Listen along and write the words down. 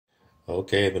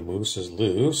Okay, the moose is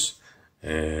loose,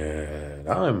 and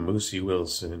I'm Moosey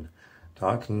Wilson,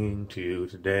 talking to you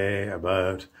today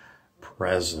about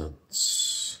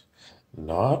presents.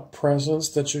 Not presents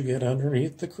that you get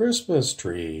underneath the Christmas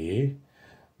tree,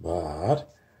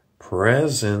 but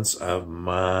presence of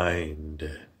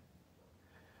mind.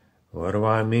 What do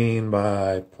I mean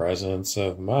by presence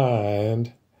of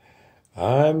mind?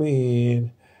 I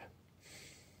mean,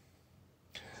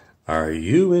 are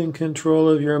you in control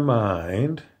of your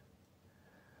mind,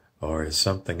 or is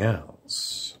something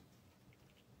else?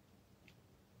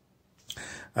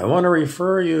 I want to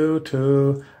refer you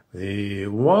to the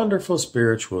wonderful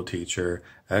spiritual teacher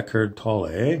Eckhart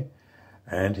Tolle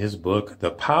and his book,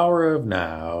 The Power of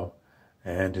Now,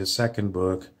 and his second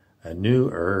book, A New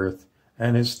Earth,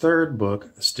 and his third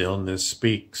book, Stillness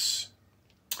Speaks.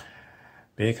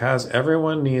 Because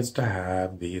everyone needs to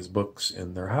have these books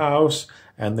in their house,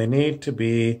 and they need to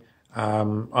be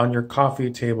on your coffee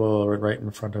table or right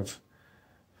in front of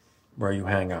where you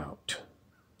hang out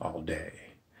all day.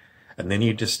 And they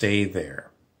need to stay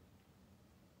there.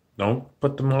 Don't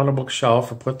put them on a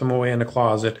bookshelf or put them away in a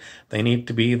closet. They need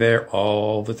to be there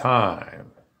all the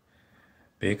time.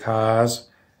 Because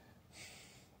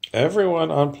everyone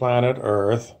on planet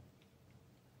Earth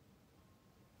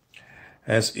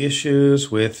has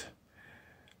issues with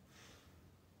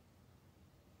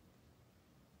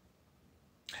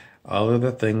all of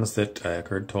the things that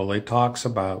Eckhart Tolle talks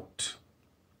about.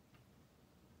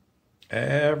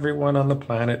 Everyone on the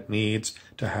planet needs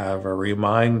to have a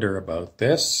reminder about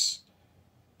this,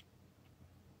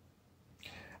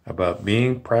 about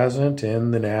being present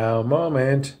in the now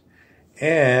moment,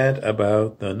 and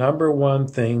about the number one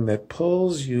thing that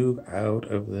pulls you out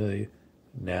of the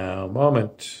now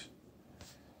moment.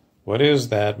 What is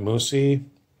that, Moosey?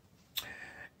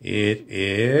 It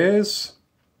is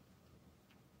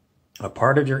a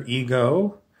part of your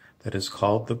ego that is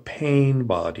called the pain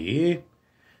body.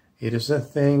 It is a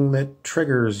thing that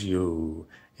triggers you.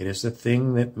 It is a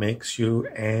thing that makes you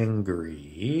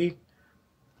angry.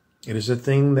 It is a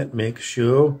thing that makes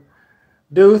you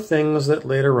do things that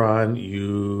later on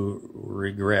you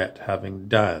regret having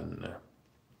done.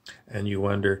 And you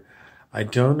wonder, I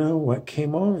don't know what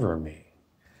came over me.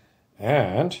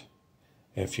 And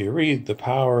if you read The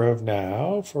Power of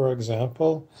Now, for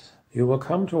example, you will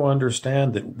come to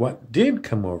understand that what did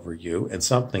come over you, and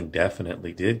something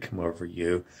definitely did come over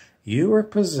you, you were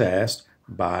possessed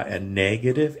by a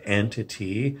negative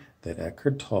entity that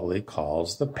Eckhart Tolle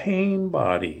calls the pain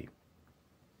body.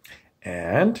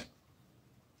 And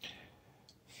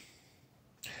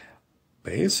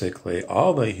basically,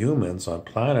 all the humans on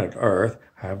planet Earth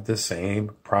have the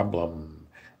same problem.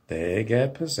 They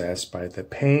get possessed by the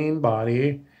pain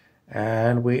body,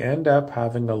 and we end up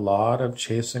having a lot of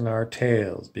chasing our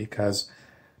tails because,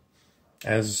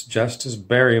 as Justice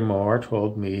Barrymore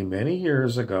told me many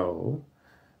years ago,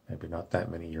 maybe not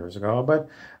that many years ago, but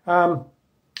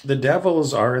the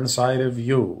devils are inside of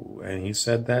you. And he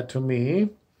said that to me.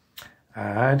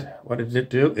 And what did it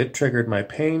do? It triggered my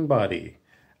pain body.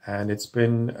 And it's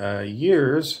been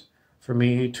years for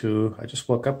me to, I just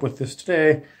woke up with this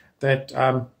today, that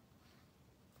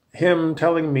him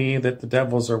telling me that the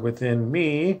devils are within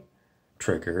me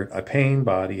triggered a pain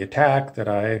body attack that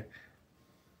I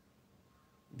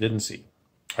didn't see.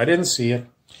 I didn't see it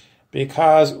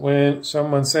because when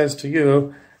someone says to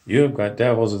you, you've got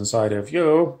devils inside of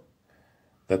you,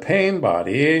 the pain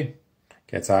body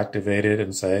gets activated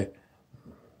and say,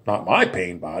 not my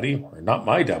pain body, or not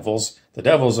my devils. The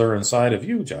devils are inside of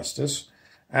you, Justice.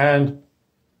 And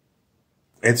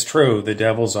it's true, the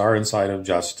devils are inside of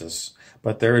Justice.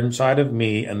 But they're inside of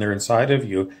me and they're inside of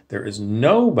you. There is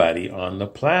nobody on the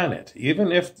planet.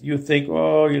 Even if you think,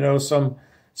 oh, you know, some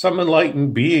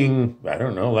enlightened being, I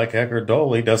don't know, like Eckhart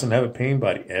Tolle doesn't have a pain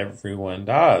body. Everyone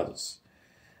does.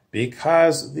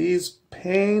 Because these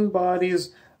pain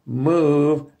bodies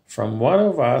move from one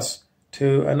of us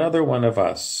to another one of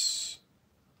us.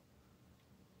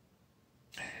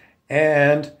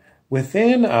 And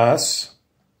within us,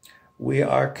 we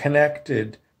are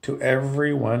connected to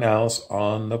everyone else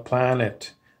on the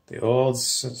planet. The old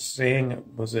saying,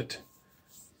 was it,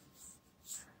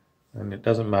 and it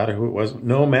doesn't matter who it was,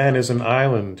 no man is an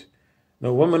island,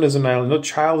 no woman is an island, no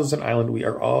child is an island. We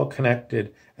are all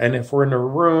connected. And if we're in a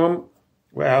room,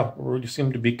 well, we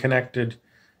seem to be connected,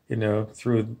 you know,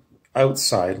 through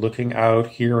outside, looking out,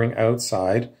 hearing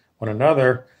outside one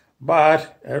another.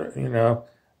 But, you know,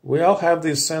 we all have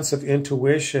this sense of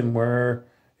intuition where,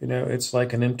 you know, it's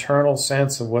like an internal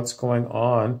sense of what's going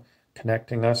on,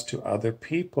 connecting us to other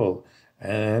people.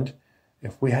 And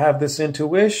if we have this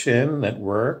intuition that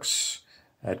works,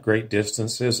 at great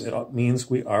distances, it means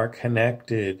we are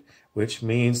connected, which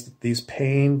means that these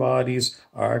pain bodies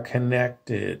are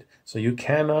connected. So you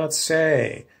cannot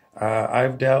say,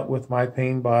 I've dealt with my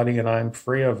pain body and I'm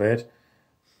free of it.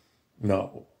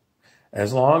 No.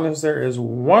 As long as there is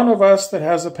one of us that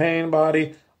has a pain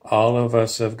body, all of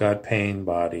us have got pain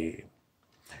body.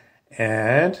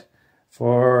 And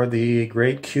for the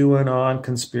great QAnon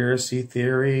conspiracy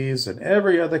theories and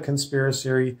every other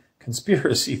conspiracy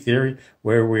theory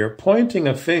where we are pointing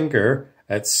a finger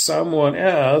at someone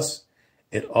else,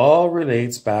 it all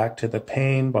relates back to the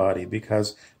pain body,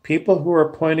 because people who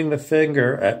are pointing the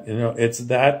finger at, it's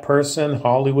that person,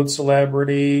 Hollywood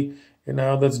celebrity,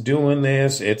 that's doing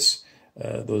this. It's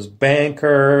those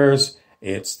bankers.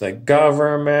 It's the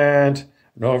government.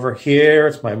 And over here,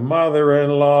 it's my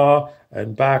mother-in-law.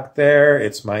 And back there,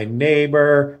 it's my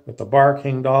neighbor with the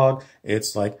barking dog.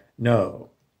 It's like,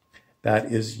 no,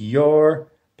 that is your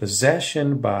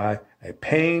possession by a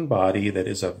pain body that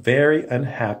is a very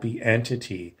unhappy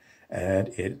entity. And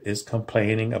it is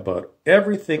complaining about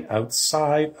everything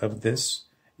outside of this,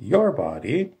 your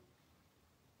body.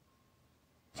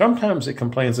 Sometimes it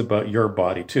complains about your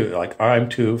body too, like I'm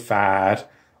too fat,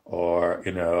 or,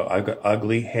 I've got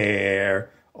ugly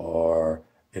hair, or,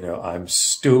 I'm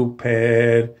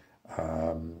stupid.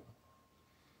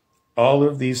 All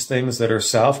of these things that are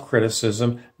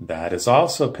self-criticism, that is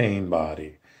also pain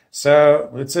body. So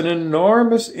it's an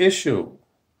enormous issue.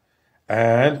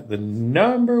 And the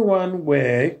number one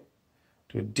way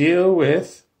to deal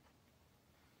with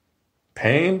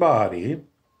pain body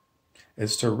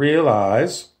is to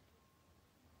realize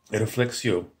it afflicts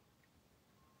you.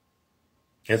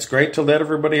 It's great to let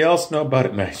everybody else know about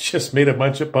it, and I just made a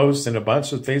bunch of posts in a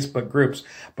bunch of Facebook groups,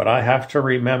 but I have to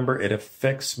remember it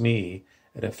affects me.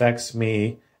 It affects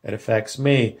me. It affects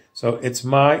me. So it's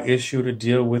my issue to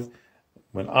deal with.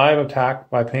 When I'm attacked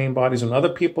by pain bodies and other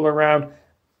people around,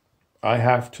 I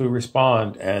have to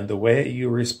respond. And the way you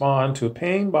respond to a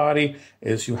pain body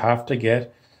is you have to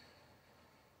get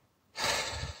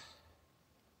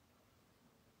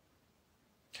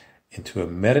into a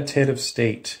meditative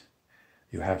state.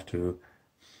 You have to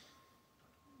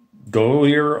go to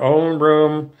your own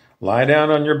room, lie down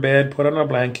on your bed, put on a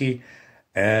blankie,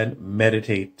 and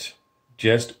meditate.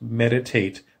 Just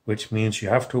meditate, which means you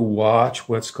have to watch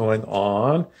what's going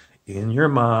on in your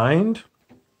mind.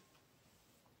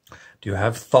 Do you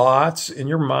have thoughts in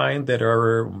your mind that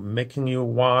are making you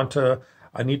want to,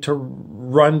 I need to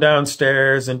run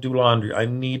downstairs and do laundry. I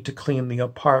need to clean the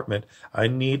apartment. I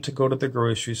need to go to the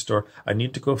grocery store. I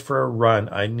need to go for a run.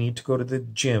 I need to go to the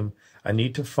gym. I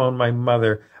need to phone my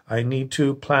mother. I need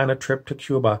to plan a trip to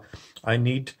Cuba. I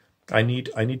need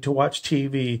to watch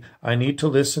TV. I need to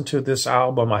listen to this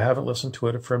album. I haven't listened to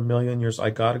it for a million years.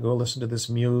 I got to go listen to this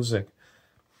music.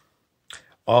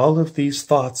 All of these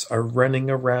thoughts are running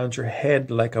around your head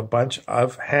like a bunch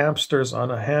of hamsters on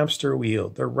a hamster wheel.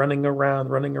 They're running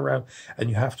around, and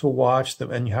you have to watch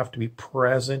them, and you have to be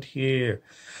present here.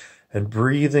 And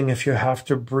breathing if you have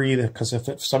to breathe, because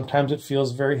sometimes it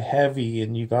feels very heavy,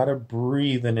 and you got to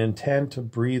breathe and intend to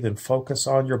breathe and focus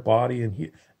on your body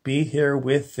and be here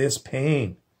with this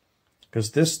pain.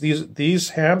 Because these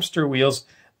hamster wheels,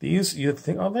 you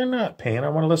think, oh, they're not pain. I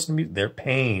want to listen to music. They're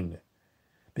pain.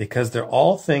 Because they're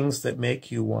all things that make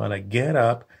you want to get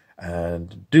up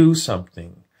and do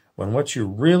something. When what you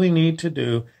really need to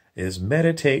do is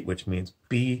meditate, which means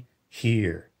be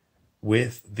here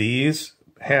with these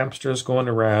hamsters going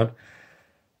around,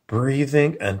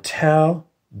 breathing until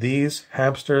these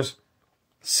hamsters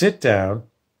sit down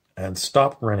and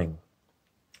stop running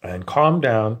and calm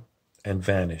down and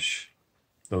vanish.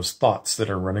 Those thoughts that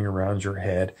are running around your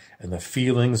head and the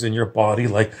feelings in your body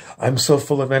like, I'm so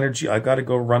full of energy, I got to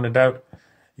go run it out.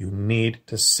 You need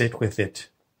to sit with it.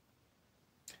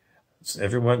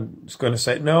 Everyone's going to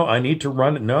say, no, I need to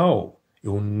run it. No,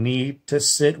 you need to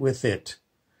sit with it,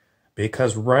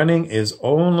 because running is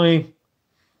only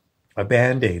a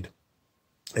Band-Aid.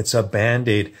 It's a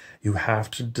Band-Aid. You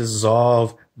have to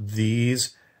dissolve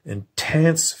these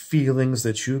intense feelings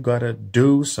that you got to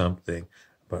do something.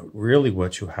 But really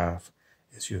what you have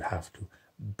is you have to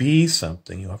be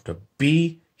something. You have to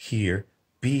be here,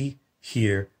 be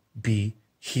here, be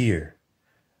here.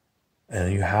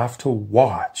 And you have to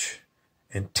watch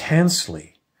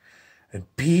intensely and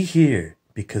be here,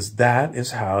 because that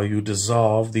is how you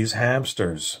dissolve these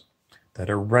hamsters that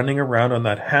are running around on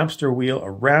that hamster wheel,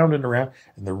 around and around,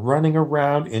 and they're running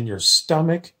around in your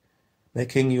stomach,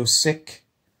 making you sick.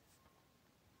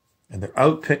 And they're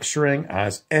out picturing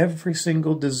as every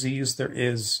single disease there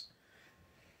is.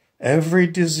 Every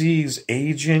disease,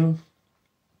 aging,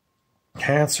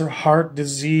 cancer, heart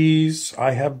disease.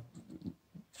 I have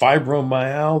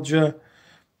fibromyalgia,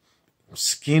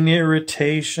 skin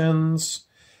irritations,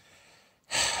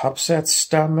 upset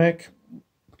stomach,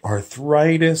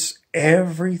 arthritis.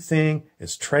 Everything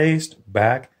is traced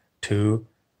back to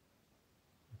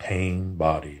pain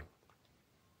body.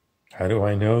 How do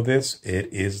I know this?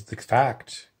 It is the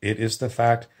fact. It is the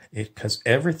fact. Because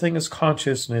everything is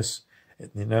consciousness.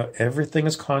 You know, everything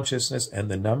is consciousness. And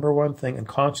the number one thing in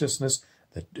consciousness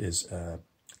that is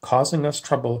causing us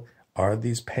trouble are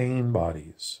these pain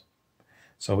bodies.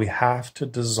 So we have to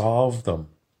dissolve them.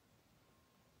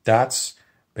 That's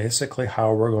basically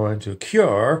how we're going to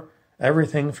cure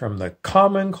everything from the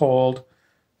common cold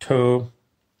to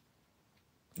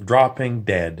dropping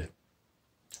dead.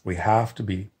 We have to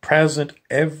be present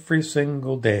every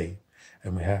single day,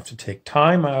 and we have to take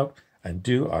time out and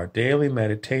do our daily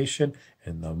meditation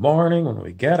in the morning when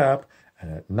we get up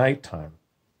and at nighttime,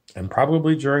 and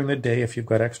probably during the day if you've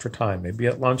got extra time. Maybe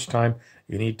at lunchtime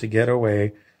you need to get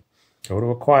away, go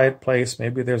to a quiet place.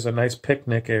 Maybe there's a nice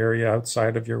picnic area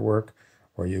outside of your work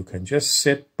where you can just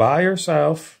sit by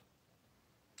yourself,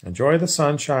 enjoy the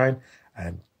sunshine,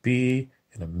 and be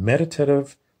in a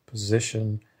meditative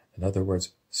position. In other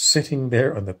words, sitting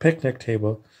there on the picnic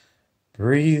table,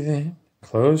 breathing,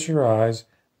 close your eyes,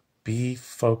 be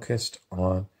focused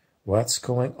on what's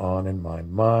going on in my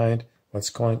mind, what's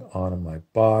going on in my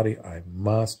body. I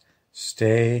must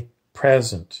stay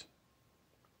present.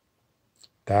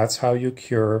 That's how you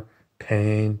cure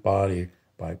pain body,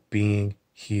 by being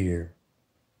here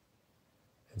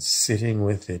and sitting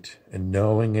with it and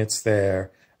knowing it's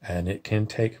there. And it can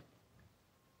take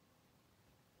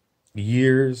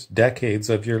years, decades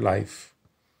of your life.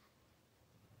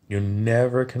 You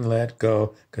never can let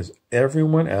go because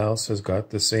everyone else has got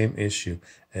the same issue.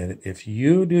 And if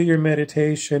you do your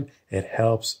meditation, it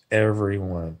helps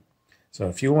everyone. So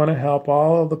if you want to help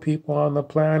all of the people on the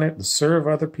planet and serve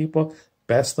other people,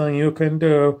 best thing you can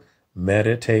do,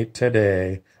 meditate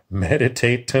today,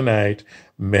 meditate tonight,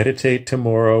 meditate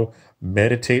tomorrow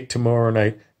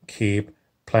night. Keep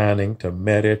planning to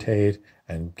meditate,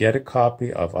 and get a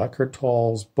copy of Eckhart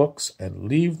Tolle's books and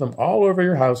leave them all over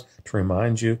your house to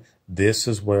remind you this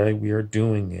is why we are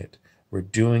doing it. We're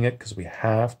doing it because we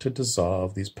have to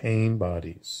dissolve these pain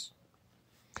bodies.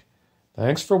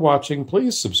 Thanks for watching.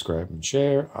 Please subscribe and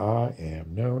share. I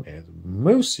am known as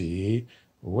Moosey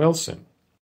Wilson.